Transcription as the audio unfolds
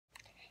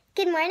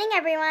Good morning,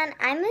 everyone.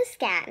 I'm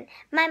Muskan.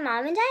 My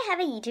mom and I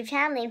have a YouTube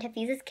channel named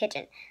Hafiza's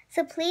Kitchen,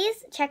 so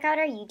please check out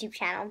our YouTube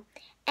channel.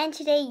 And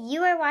today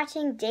you are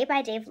watching Day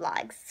by Day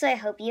Vlogs, so I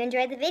hope you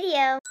enjoyed the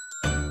video.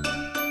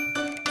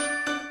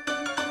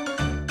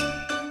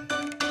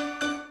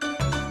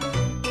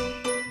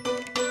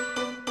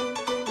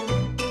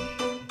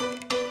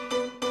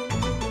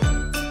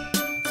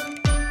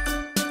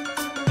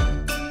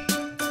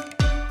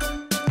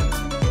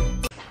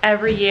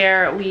 Every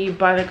year we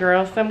buy the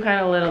girls some kind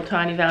of little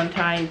tiny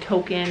Valentine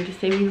token to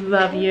say we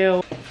love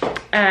you.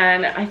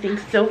 And I think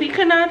Sophie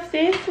could not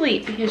stay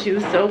asleep because she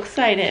was so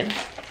excited.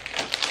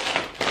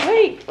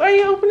 Wait, why are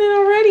you opening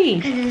already?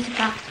 Because it's a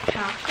box of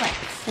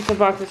chocolates. It's a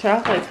box of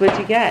chocolates. What'd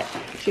you get?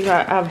 She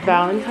got a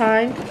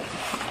Valentine.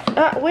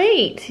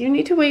 Wait, you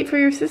need to wait for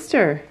your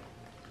sister.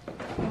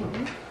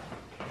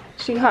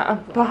 She got a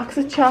box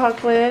of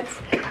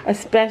chocolates, a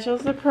special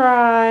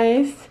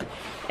surprise,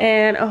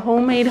 and a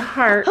homemade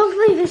heart.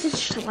 Hopefully this is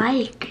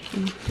Schleich.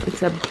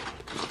 It's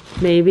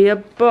maybe a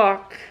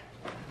book.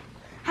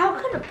 How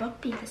could a book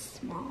be this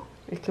small?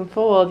 It can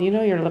fold. You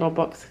know your little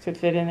books could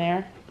fit in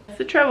there. That's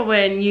the trouble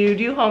when you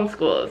do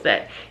homeschool, is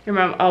that your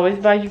mom always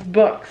buys you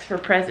books for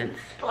presents.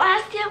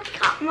 Last year we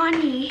got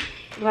money.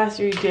 Last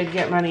year you did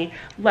get money.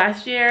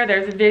 Last year,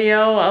 there's a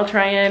video, I'll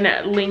try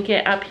and link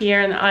it up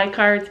here in the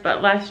iCards,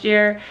 but last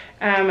year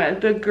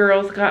the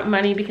girls got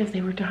money because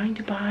they were dying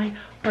to buy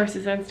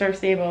horses on Star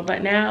Stable,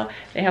 but now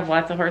they have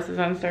lots of horses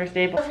on Star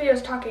Stable. Sophie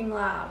was talking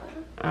loud.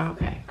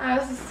 Okay. I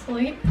was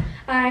asleep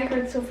and I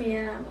heard Sophie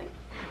and I'm like,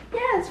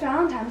 yeah, it's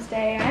Valentine's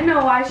Day. I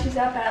know why she's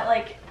up at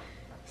like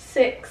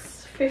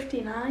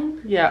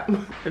 6:59. Yeah.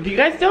 If you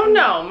guys don't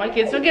know, my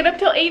kids don't get up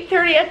till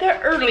 8:30 at the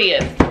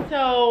earliest.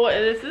 So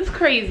this is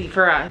crazy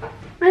for us.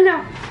 I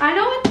know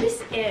what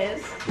this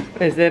is.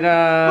 Is it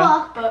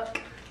a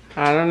Book.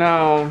 I don't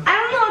know. I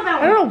don't know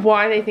about I don't know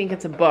why they think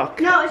it's a book.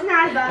 No, it's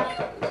not a book.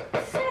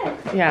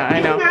 Yeah, I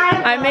know. not a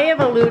book. I may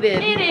have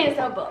alluded. It is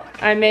a book.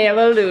 I may have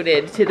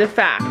alluded to the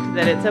fact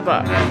that it's a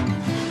book.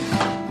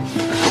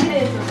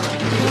 It is a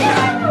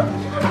book.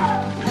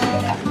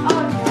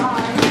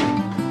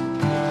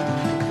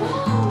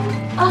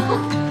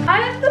 Oh, I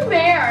have the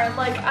mare.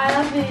 Like, I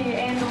have the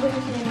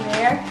Andalusian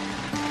mare.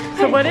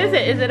 So what is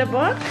it? Is it a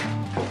book?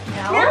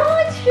 No,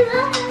 it's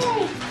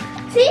Schleich.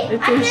 See?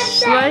 It's I a can't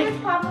say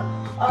Schleich. Papa.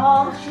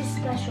 Oh, she's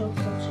special,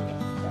 so she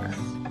gets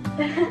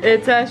this.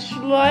 It's a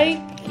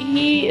Schleich.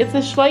 It's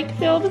a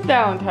Schleich-filled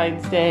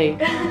Valentine's Day.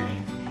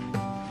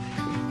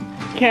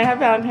 Can't have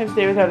Valentine's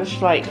Day without a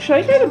Schleich.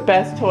 Schleich are the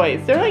best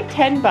toys. They're like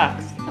 10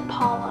 bucks.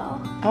 Apollo.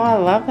 Oh, I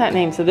love that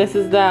name. So this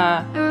is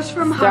the It was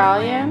from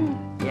Stallion.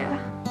 Yeah.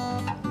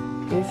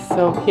 It's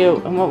so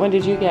cute. And what one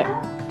did you get?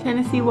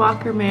 Tennessee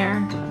Walker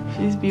mare.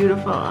 She's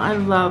beautiful. I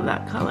love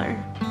that color.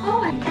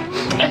 Oh,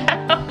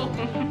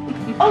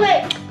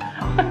 okay.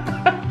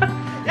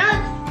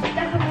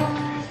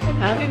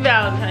 Happy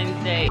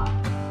Valentine's Day.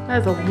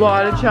 That's a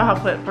lot of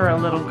chocolate for a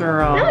little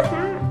girl. No, it's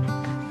not.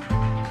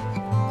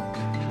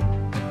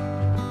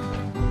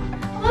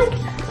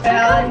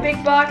 A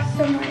big box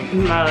somewhere.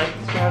 I like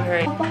the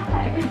strawberry.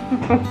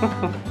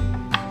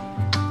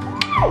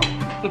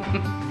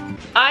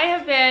 I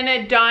have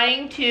been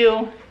dying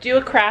to do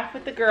a craft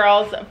with the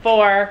girls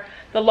for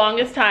the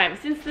longest time,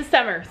 since the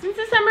summer. Since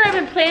the summer I've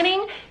been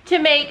planning to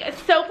make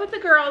soap with the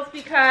girls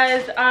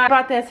because I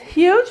bought this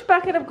huge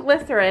bucket of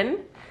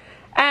glycerin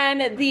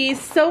and these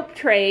soap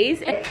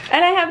trays, and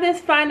I have this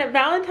fun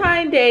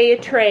Valentine Day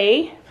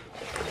tray,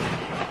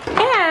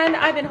 and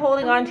I've been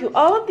holding on to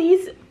all of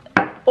these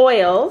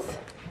oils.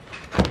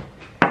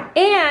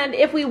 And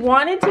if we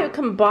wanted to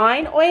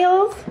combine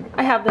oils,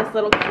 I have this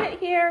little kit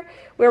here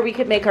where we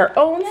could make our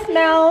own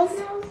smells.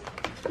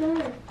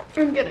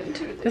 I'm getting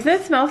to this. Doesn't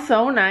it smell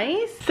so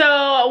nice?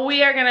 So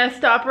we are gonna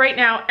stop right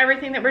now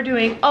everything that we're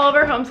doing, all of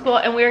our homeschool,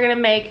 and we're gonna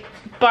make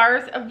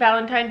bars of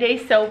Valentine Day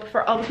soap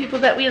for all the people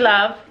that we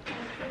love.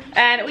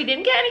 And we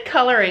didn't get any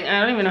coloring. I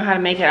don't even know how to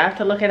make it. I have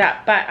to look it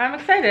up. But I'm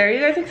excited. Are you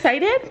guys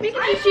excited? We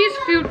can just use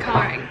food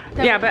coloring.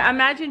 Yeah, but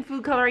imagine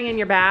food coloring in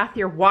your bath.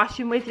 You're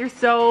washing with your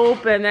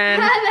soap and then...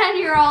 And then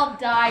you're all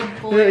dyed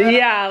blue.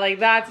 Yeah, like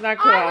that's not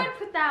cool. I would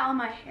put that on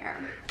my hair.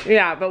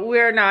 Yeah, but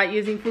we're not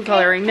using food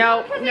coloring.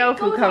 No, no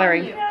food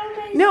coloring. You.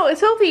 No,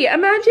 Sophie,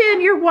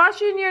 imagine you're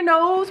washing your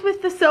nose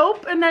with the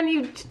soap and then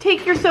you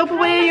take your soap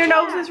away and your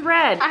nose is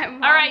red. All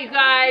right, you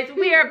guys,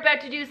 we are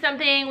about to do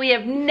something we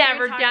have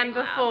never done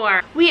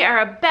before. We are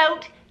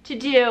about to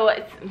do...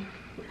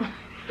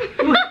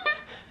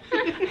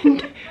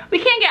 We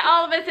can't get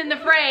all of us in the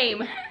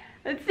frame.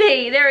 Let's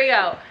see, there we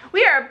go.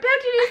 We are about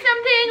to do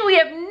something we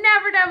have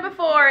never done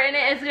before, and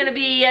it is gonna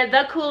be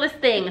the coolest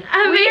thing.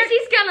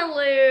 Macy's gonna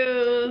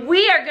lose.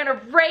 We are gonna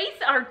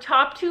race our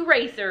top two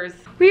racers.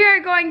 We are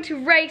going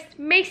to race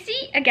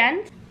Macy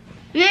against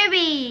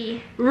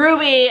Ruby.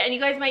 Ruby, and you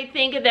guys might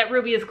think that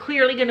Ruby is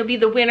clearly gonna be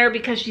the winner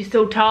because she's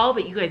so tall,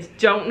 but you guys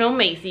don't know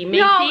Macy. Macy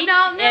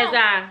No.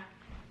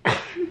 is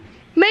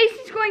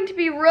Macy's going to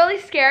be really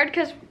scared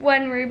because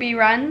when Ruby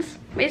runs,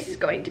 Macy's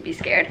going to be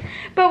scared.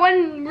 But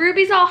when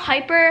Ruby's all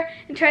hyper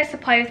and tries to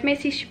play with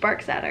Macy, she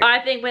barks at her. I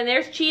think when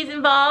there's cheese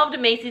involved,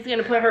 Macy's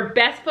gonna put her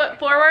best foot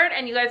forward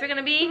and you guys are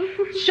gonna be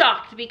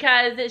shocked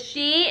because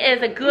she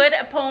is a good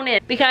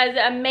opponent. Because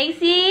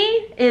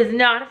Macy is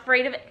not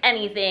afraid of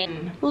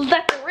anything.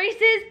 Let the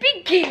races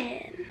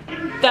begin.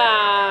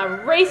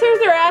 The racers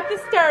are at the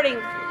starting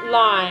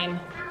line.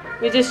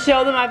 We just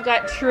show them I've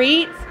got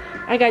treats.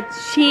 I got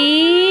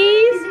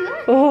cheese.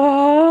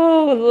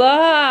 Oh,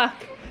 look.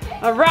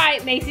 All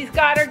right, Macy's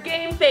got her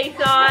game face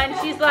on.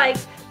 She's like,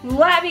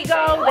 let me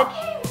go.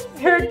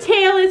 Her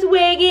tail is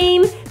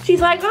wagging.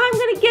 She's like, I'm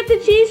gonna get the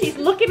cheese. She's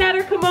looking at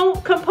her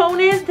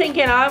components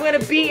thinking, I'm gonna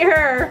beat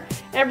her.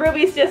 And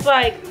Ruby's just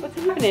like, what's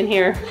happening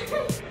here?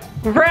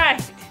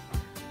 Right,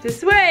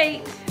 just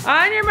wait.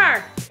 On your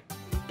mark,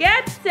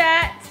 get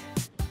set,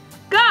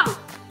 go. Go,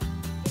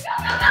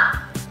 go, go.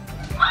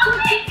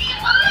 Oh, Macy,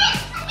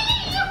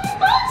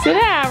 sit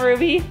down,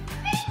 Ruby.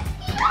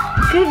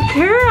 Good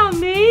girl,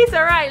 Mace.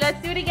 All right,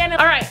 let's do it again.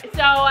 All right, so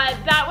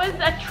that was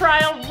a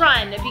trial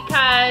run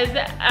because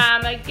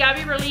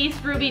Gabby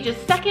released Ruby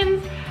just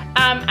seconds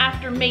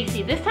after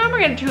Macy. This time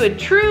we're gonna do a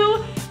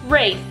true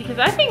race because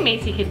I think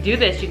Macy could do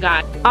this, you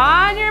guys.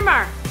 On your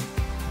mark,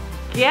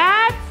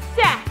 get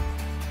set,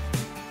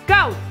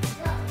 go.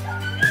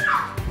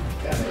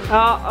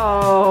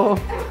 Uh-oh,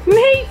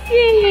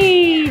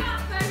 Macy.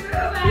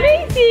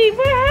 Macy,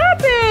 what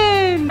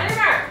happened? On your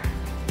mark,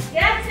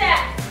 get set.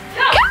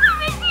 Come on,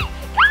 Macy!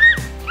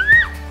 Come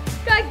on!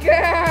 Good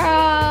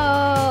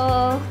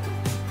girl!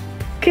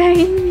 Okay.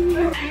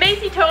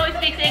 Macy totally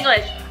speaks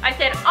English. I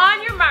said,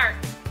 on your mark,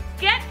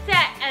 get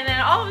set, and then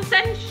all of a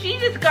sudden she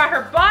just got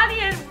her body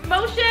in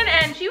motion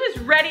and she was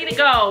ready to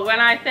go when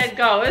I said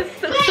go. It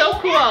was so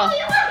cool.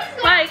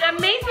 Like,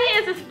 Macy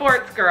is a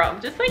sports girl,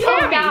 just like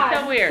Gabby.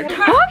 So weird. Okay,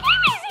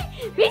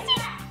 Macy!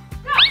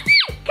 Macy!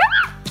 Come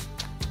on!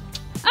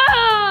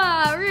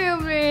 Ah,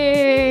 Ruby!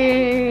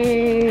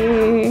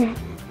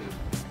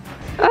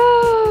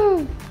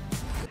 Oh!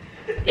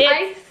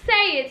 I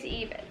say it's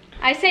even.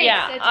 I say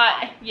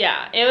it's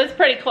yeah, it was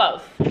pretty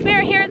close.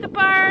 We're here at the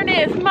barn.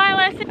 It's my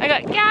lesson. I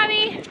got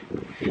Gabby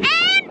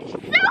And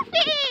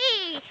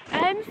Sophie!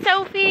 and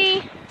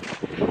Sophie.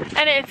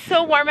 And it's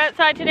so warm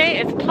outside today.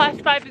 It's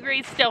 +5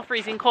 degrees, still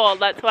freezing cold.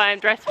 That's why I'm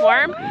dressed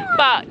warm,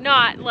 but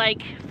not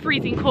like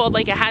freezing cold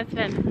like it has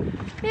been.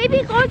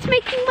 Maybe God's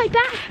making my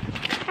back.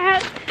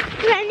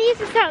 That needs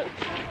to start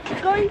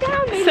going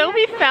down. Maybe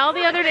Sophie fell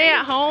the other day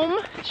at home.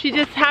 She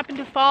just happened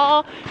to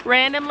fall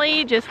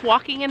randomly, just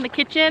walking in the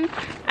kitchen,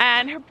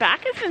 and her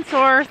back has been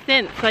sore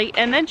since.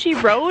 And then she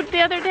rode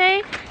the other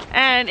day,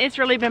 and it's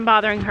really been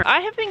bothering her.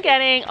 I have been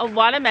getting a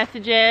lot of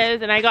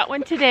messages, and I got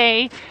one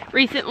today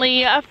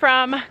recently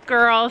from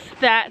girls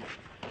that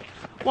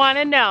want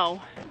to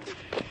know,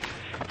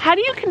 how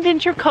do you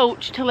convince your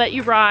coach to let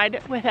you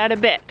ride without a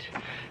bit?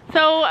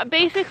 So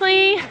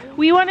basically,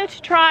 we wanted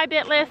to try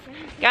bitless.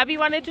 Gabby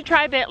wanted to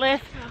try bitless.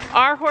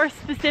 Our horse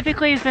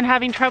specifically has been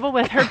having trouble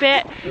with her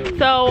bit.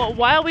 So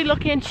while we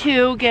look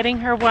into getting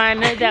her one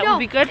that will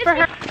be good for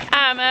her,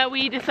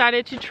 we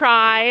decided to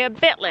try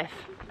bitless.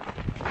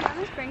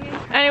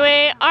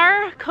 Anyway,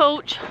 our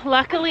coach,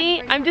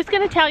 luckily, I'm just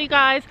gonna tell you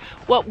guys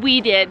what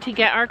we did to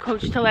get our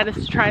coach to let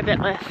us try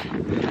bitless.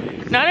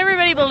 Not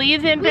everybody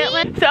believes in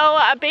bitless. So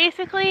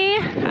basically,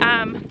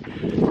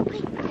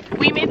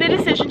 we made the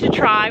decision to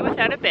try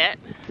without a bit,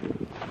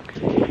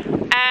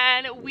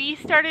 and we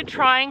started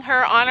trying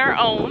her on our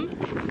own.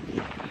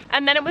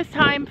 And then it was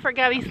time for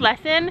Gabby's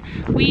lesson.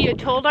 We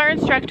told our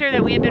instructor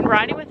that we had been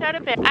riding without a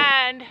bit,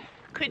 and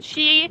could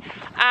she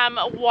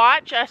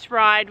watch us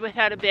ride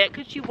without a bit?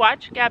 Could she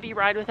watch Gabby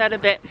ride without a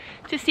bit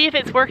to see if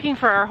it's working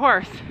for our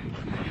horse?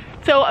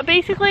 So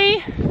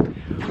basically,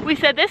 we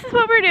said, this is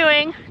what we're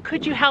doing.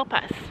 Could you help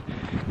us?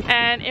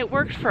 And it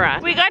worked for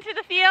us. We got to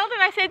the field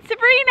and I said,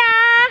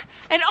 Sabrina!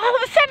 And all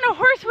of a sudden the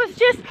horse was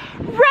just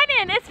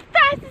running as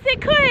fast as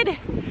it could.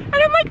 And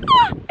I'm like,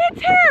 oh,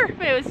 it's her.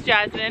 But it was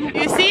Jasmine.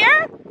 You see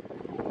her?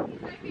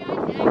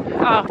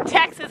 Oh,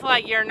 Texas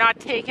like you're not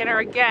taking her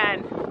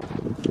again.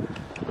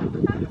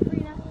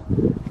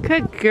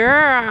 Good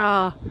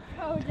girl.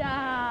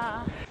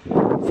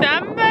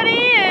 Somebody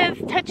is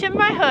touching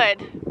my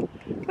hood.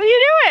 What are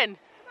you doing?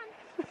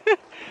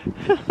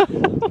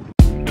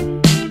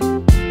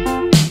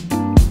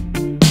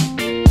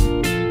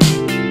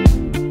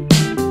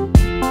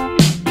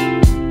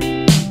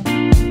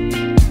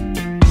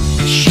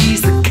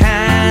 She's the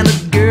kind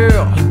of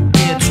girl who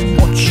gets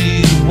what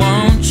she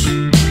wants.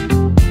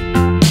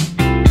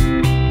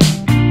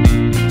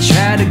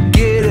 Try to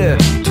get her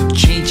to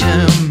change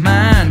her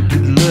mind.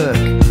 Good luck,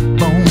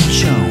 Bone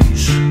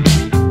Jones.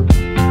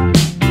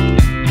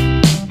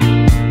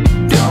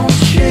 Don't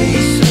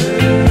chase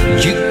her.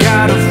 You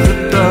gotta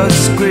flip the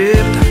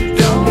script.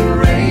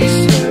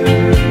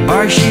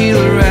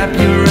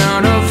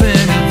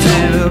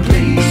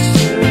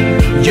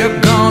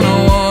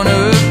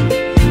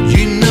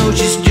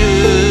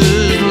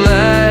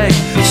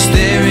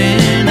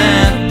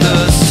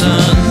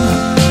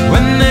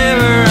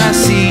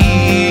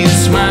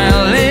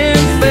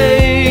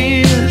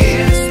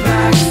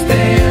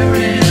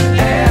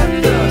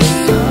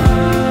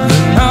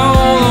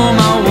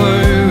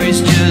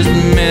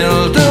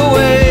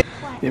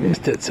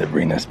 that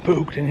Sabrina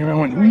spooked, and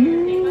everyone went,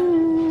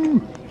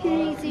 "Woo!" Can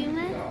you zoom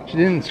in? She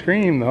didn't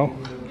scream though.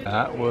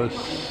 That was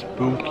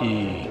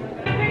spooky.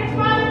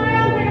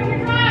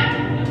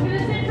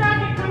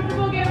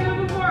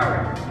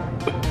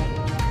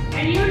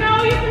 And you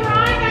know you can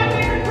ride that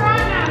bigger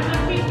ride now, so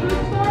if he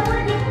moves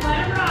forward, just let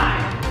him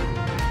ride.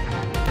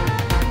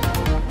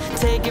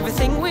 Take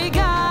everything we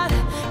got,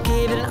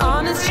 give it an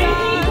honest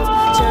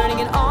shot, turning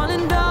it on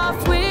and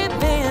off, we've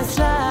been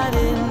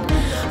sliding,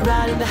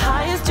 riding the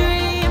highest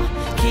dream,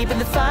 keeping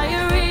the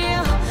fire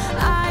real,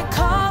 I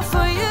call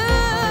for you,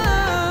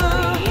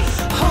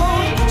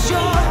 hold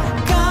your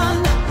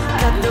gun,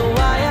 cut the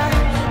wire,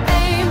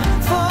 aim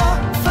for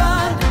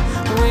fun,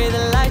 with a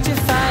light your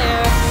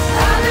fire,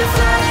 I've been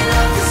flying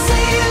up the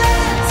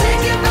ceiling,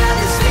 taken by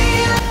this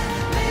feeling,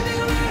 maybe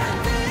we're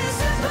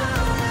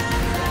invincible.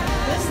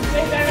 This is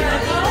way better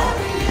than all.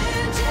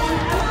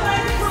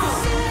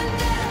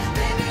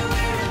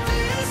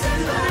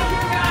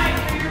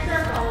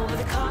 Over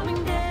the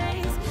coming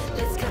days,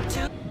 let's get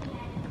to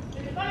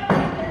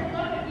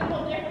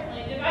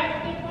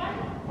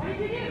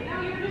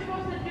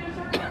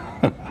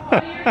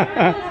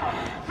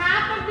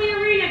Half of the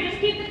arena, just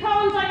keep the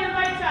cones on your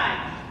right side.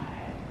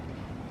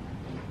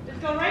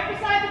 Just go right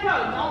beside the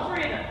cones, all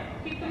three of them.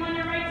 Keep them on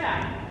your right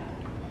side.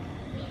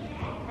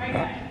 Right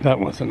side. That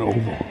was an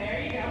oval.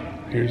 There you go.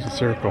 Here's the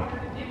circle.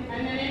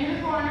 And then in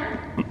the corner,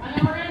 and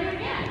then we're going to do it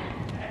again.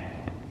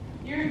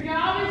 Your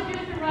job is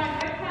just to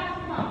ride right past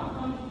the cones.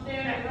 Don't stay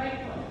on that right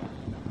foot.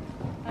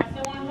 That's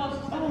the one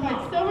closest to the cone.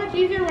 It's so much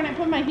easier when I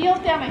put my heels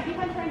down. I keep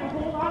on trying to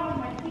hold on with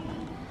my feet.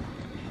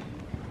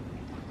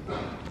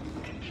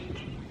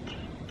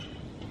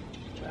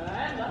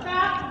 Good, look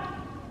up.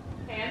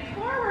 Hands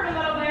forward a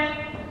little bit.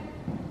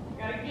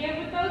 Gotta give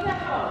with those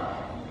elbows.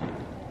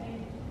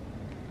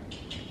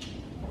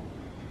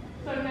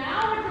 So now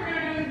what you're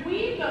gonna do is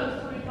weave those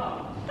three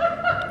cones.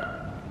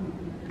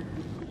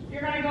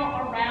 You're gonna go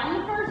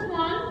around the first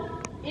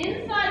one,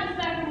 inside the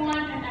second one,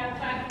 and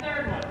outside the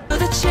third one.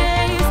 the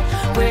chase.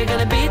 We're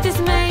gonna beat this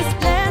maze.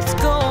 Let's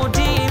go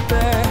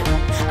deeper.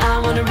 I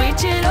wanna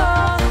reach it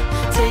all.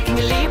 Taking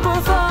a leap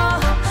or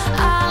fall.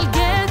 I'll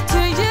get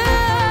to you.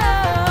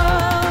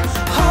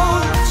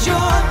 Hold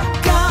your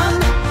gun.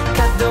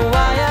 Cut the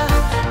wire.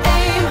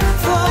 Aim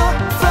for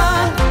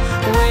fun.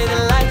 With a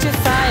light to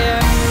fire.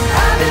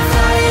 I've been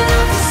flying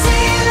up the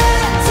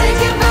ceiling.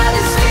 Taken by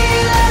this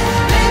feeling.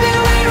 Maybe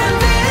we're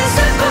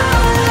invincible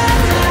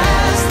at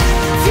last.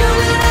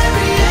 Fueling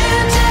every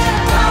engine.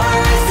 Power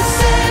is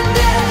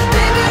descending.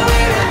 Maybe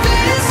we're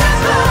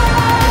invincible.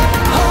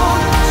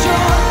 Hold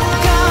your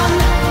gun.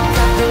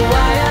 Cut the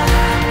wire.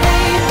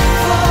 Aim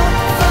for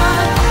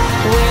fun.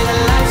 With a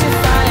light to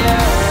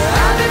fire.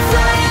 I've been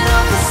flying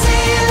up the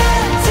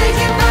ceiling.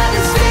 Taken by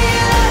this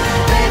feeling.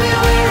 Maybe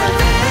we're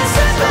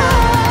invincible.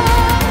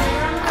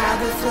 I've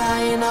been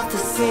flying off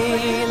the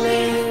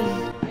ceiling.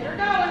 They're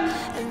going.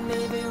 And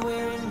maybe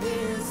we're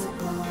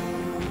invincible.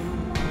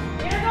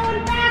 They're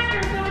going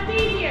faster, so it's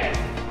easier.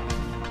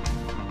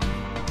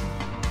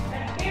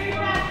 That's a very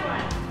fast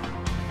one.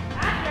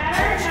 That's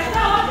better. Now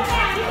go up and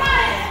down. You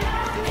got it.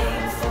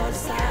 Aim for the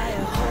sky.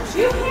 Hold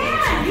You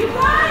can. You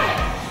got it.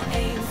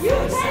 Aim You for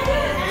can the do it.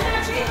 sky. And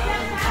that's it.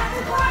 That's half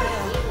the body.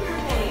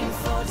 Aim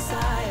for the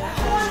sky.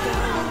 Hold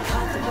down.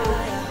 Cut the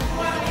wire.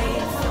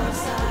 Aim for the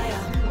sky.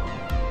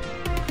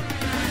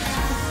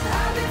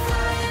 I've been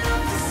flying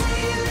up the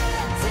ceiling.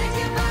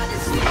 Taken by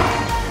this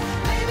feeling.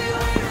 Maybe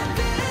we're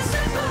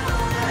invincible.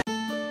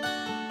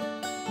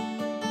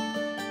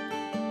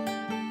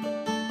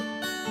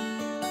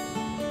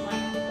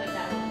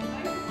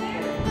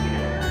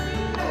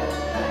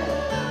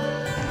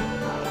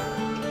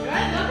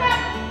 Good. Look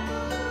up.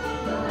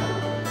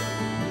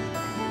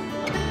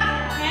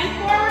 Hands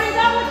forward and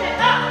go with it.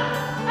 Up.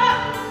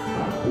 Up.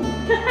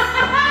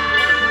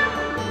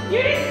 You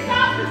didn't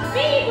stop the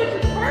speed, which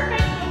is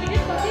perfect. But we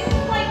just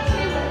like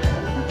stay with it.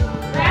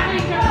 Grab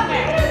each other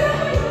back.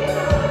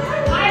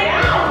 I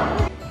know.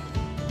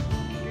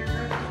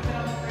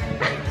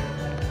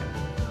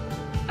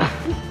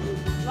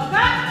 Look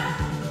up.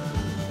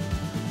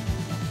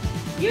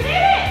 You did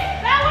it.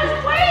 That was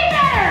way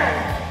better.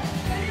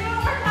 Can you do it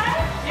one more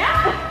time?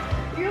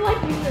 Yeah. You're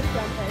like you did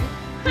something.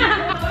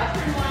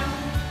 Western one.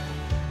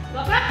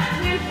 Look up,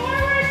 hands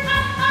forward,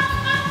 up, up,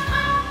 up,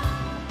 up.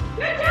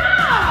 Good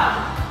job.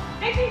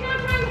 And she's not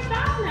trying to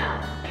stop now.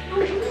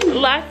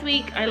 Last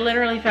week, I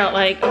literally felt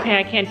like, okay,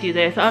 I can't do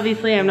this.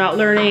 Obviously, I'm not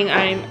learning.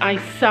 I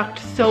sucked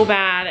so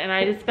bad, and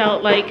I just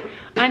felt like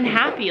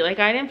unhappy. Like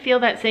I didn't feel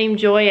that same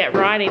joy at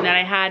riding that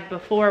I had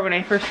before when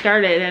I first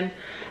started. And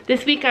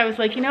this week I was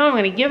like, you know, I'm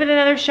gonna give it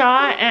another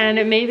shot,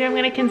 and maybe I'm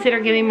gonna consider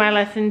giving my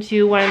lesson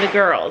to one of the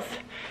girls.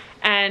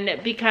 And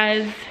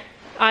because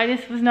I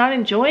just was not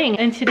enjoying.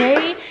 And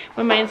today,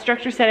 when my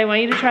instructor said, I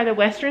want you to try the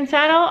Western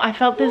saddle, I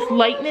felt this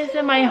lightness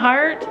in my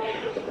heart.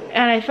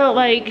 And I felt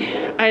like,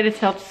 I just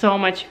felt so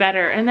much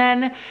better. And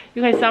then,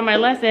 you guys saw my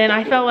lesson,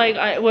 I felt like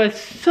it was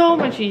so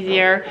much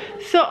easier.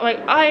 So, like,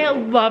 I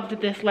loved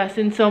this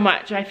lesson so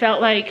much. I felt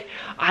like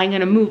I'm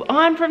gonna move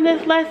on from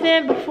this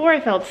lesson. Before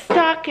I felt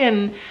stuck,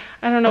 and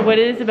I don't know what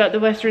it is about the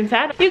Western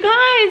saddle. You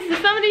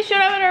guys, somebody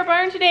showed up at our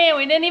barn today and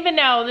we didn't even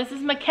know. This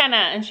is McKenna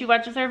and she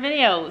watches our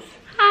videos.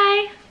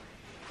 Hi.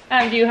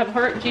 Do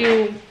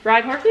you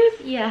ride horses?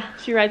 Yeah.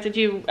 She rides. Did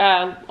you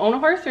own a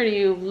horse, or do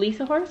you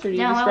lease a horse, or do you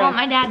No, just I ride? want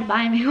my dad to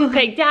buy me one.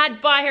 Okay,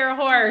 Dad, buy her a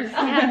horse.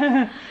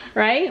 Yeah.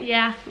 Right?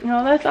 Yeah.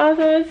 Oh, that's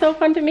awesome. It's so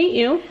fun to meet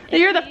you.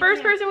 You're the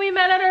first person we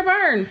met at our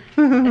barn.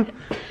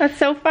 That's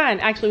so fun.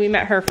 Actually, we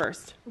met her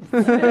first.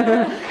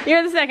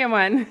 You're the second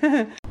one.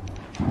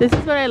 This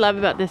is what I love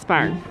about this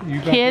barn.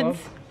 Kids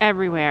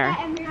everywhere.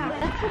 Hey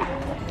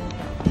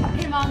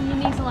Mom, you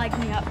need to leg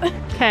me up.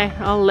 Okay,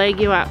 I'll leg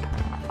you up.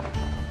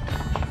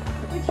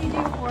 Which you do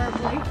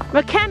horribly.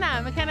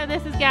 McKenna,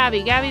 this is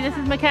Gabby. Gabby, this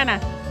is McKenna.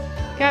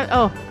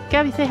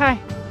 Gabby, say hi.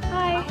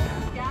 Hi.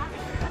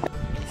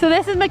 So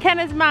this is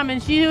McKenna's mom,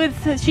 and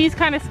she's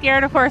kind of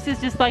scared of horses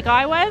just like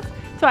I was.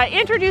 So I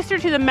introduced her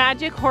to the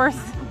magic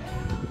horse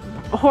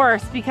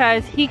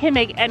because he can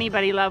make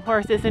anybody love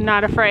horses and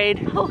not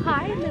afraid. Oh,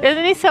 hi.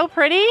 Isn't he so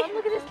pretty? Oh,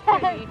 look at his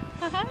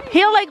cat.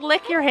 He'll like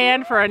lick your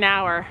hand for an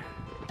hour.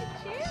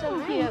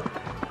 So cute.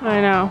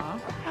 I know.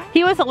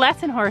 He was a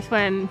lesson horse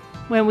when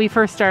we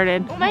first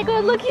started. Oh my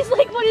god, look, he's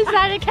like, what is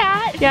that, a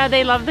cat? Yeah,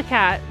 they love the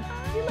cat.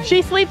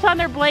 She sleeps on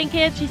their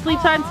blanket. She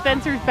sleeps on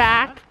Spencer's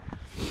back.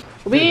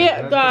 We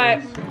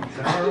got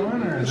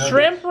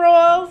shrimp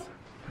rolls,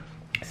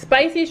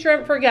 spicy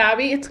shrimp for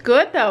Gabby. It's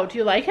good though. Do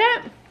you like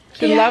it?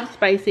 She loves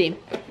spicy.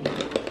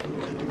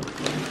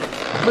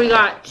 We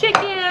got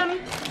chicken.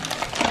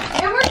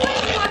 And we're going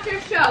to watch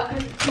our show.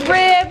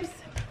 Ribs.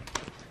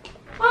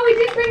 Oh, we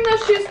did bring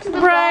those shoes to the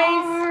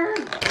Rice.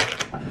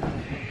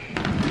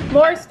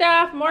 More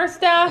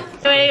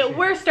stuff. Anyway,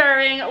 we're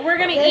starving. We're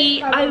gonna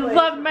eat. I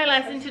loved my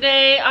lesson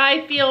today.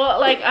 I feel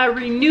like a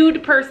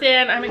renewed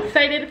person. I'm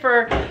excited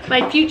for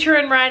my future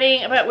in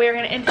riding, but we're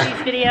gonna end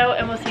today's video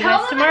and we'll see you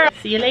guys tomorrow.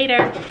 See you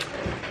later.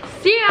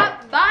 See ya.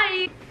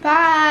 Bye.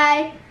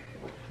 Bye.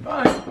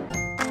 Bye.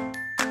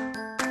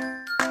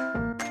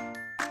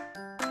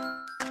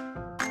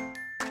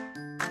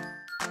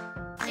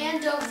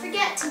 And don't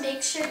forget to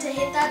make sure to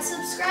hit that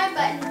subscribe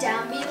button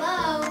down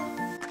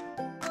below.